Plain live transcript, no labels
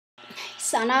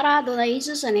Sanara Adonai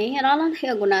Jesus and Heralan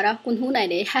Hagunara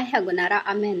Kunhunade Hai Hagunara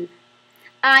Amen.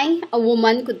 I, a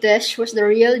woman Hakodesh, was the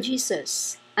real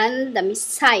Jesus and the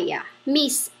Messiah,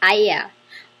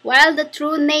 while the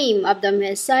true name of the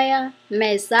Messiah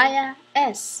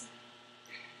is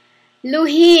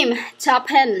Elohim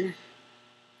Tzaphnel.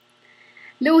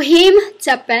 Elohim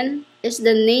Tzaphnel is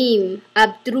the name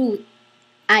of truth.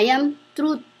 I am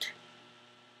truth.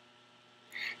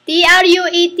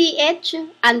 T-R-U-E-T-H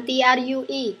and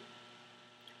T-R-U-E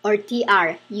or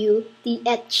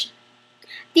T-R-U-T-H.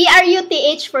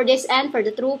 T-R-U-T-H for this and for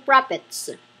the true prophets,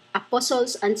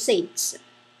 apostles, and saints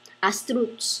as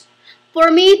truths. For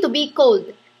me to be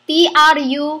called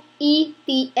T-R-U-E-T-H.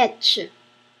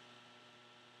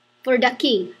 For the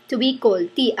king to be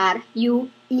called T-R-U-E-T-H.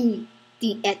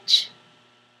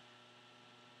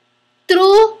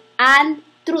 True and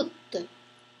truth.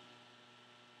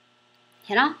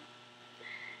 You know?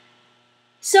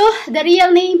 So, the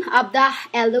real name of the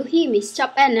Elohim is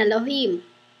Tzaphnel Elohim.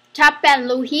 Tzaphnel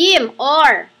Elohim,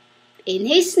 or in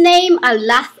his name, a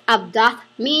lot of that,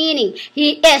 meaning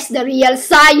he is the real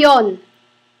Zion.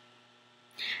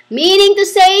 Meaning to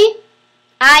say,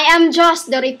 I am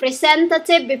just the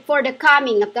representative before the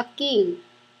coming of the king.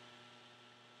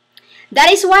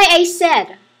 That is why I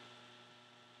said,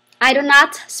 I do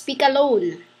not speak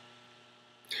alone.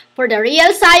 For the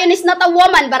real Zion is not a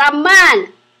woman, but a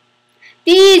man.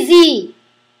 T-Z-E-P-H-E-N-L-U-H-M,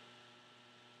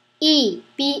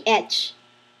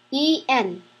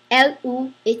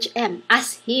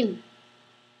 as him.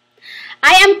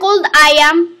 I am called I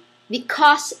am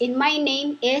because in my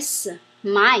name is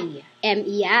my,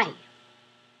 M-E-I.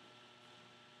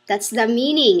 That's the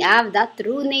meaning of the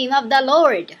true name of the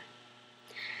Lord.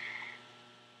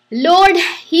 Lord,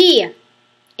 He,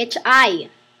 H-I.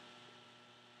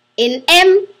 In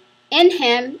M, in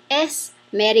Him is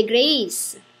Mary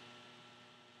Grace.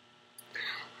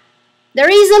 The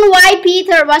reason why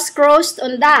Peter was crossed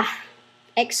on the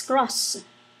X-cross.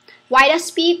 Why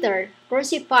does Peter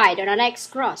crucified on an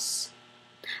X-cross?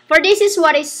 For this is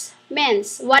what it's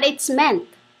meant.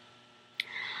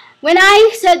 When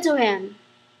I said to him,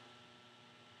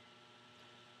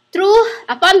 "True,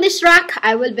 upon this rock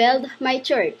I will build my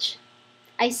church,"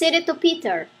 I said it to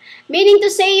Peter, meaning to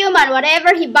say, human,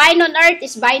 whatever he bind on earth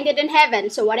is binded in heaven,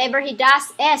 so whatever he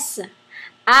does is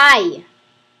I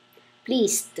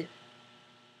pleased.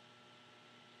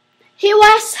 He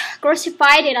was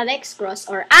crucified in an X-cross,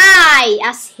 or I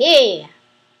as he,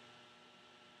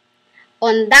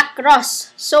 on that cross,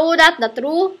 so that the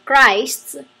true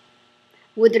Christ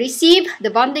would receive the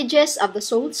bondages of the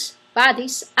soul's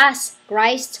bodies as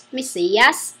Christ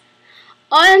Messiah,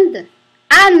 and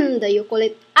you call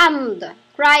it and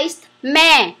Christ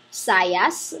Messiah,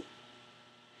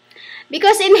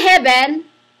 because in heaven,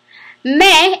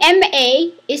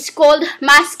 M-A is called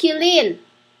masculine.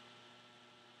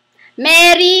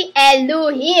 Mary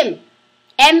Elohim,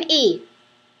 M-E.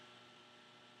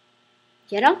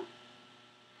 You know?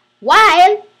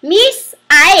 While Miss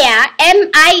Aya,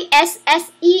 M-I-S-S-E-A-H,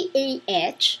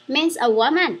 means a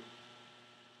woman.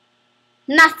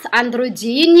 Not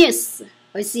androgynous,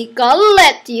 as he call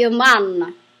it,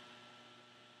 human.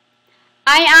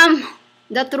 I am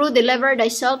the true deliver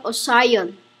thyself of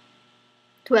Zion,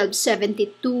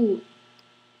 1272.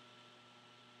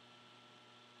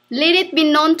 Let it be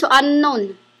known to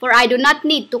unknown, for I do not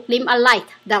need to claim a light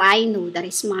that I know that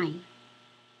is mine.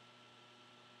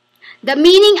 The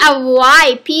meaning of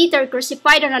why Peter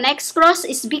crucified on an X-cross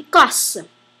is because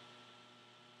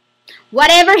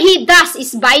whatever he does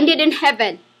is binded in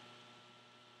heaven.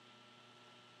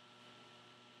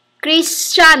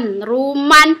 Christian,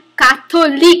 Roman,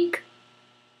 Catholic,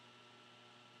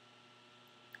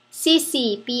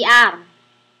 CCPR,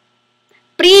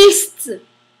 priests,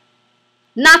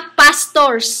 not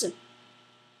pastors,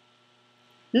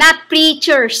 not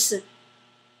preachers,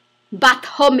 but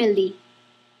homily.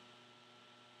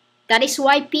 That is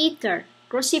why Peter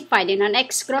crucified in an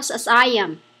X-cross as I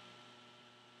am.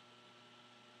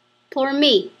 For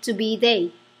me to be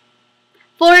they.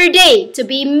 For they to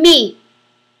be me.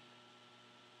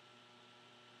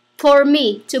 For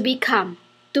me to become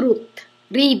truth.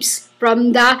 Ribs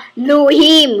from the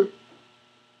Elohim.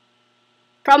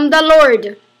 From the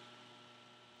Lord.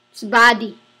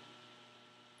 Body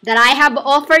that I have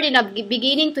offered in the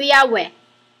beginning to Yahweh,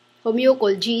 whom you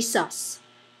call Jesus.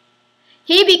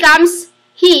 He becomes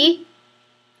He,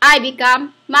 I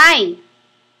become mine.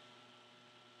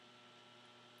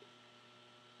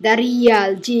 The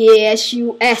real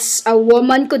Jesus, a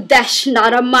woman Hakodesh,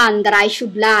 not a man that I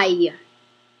should lie.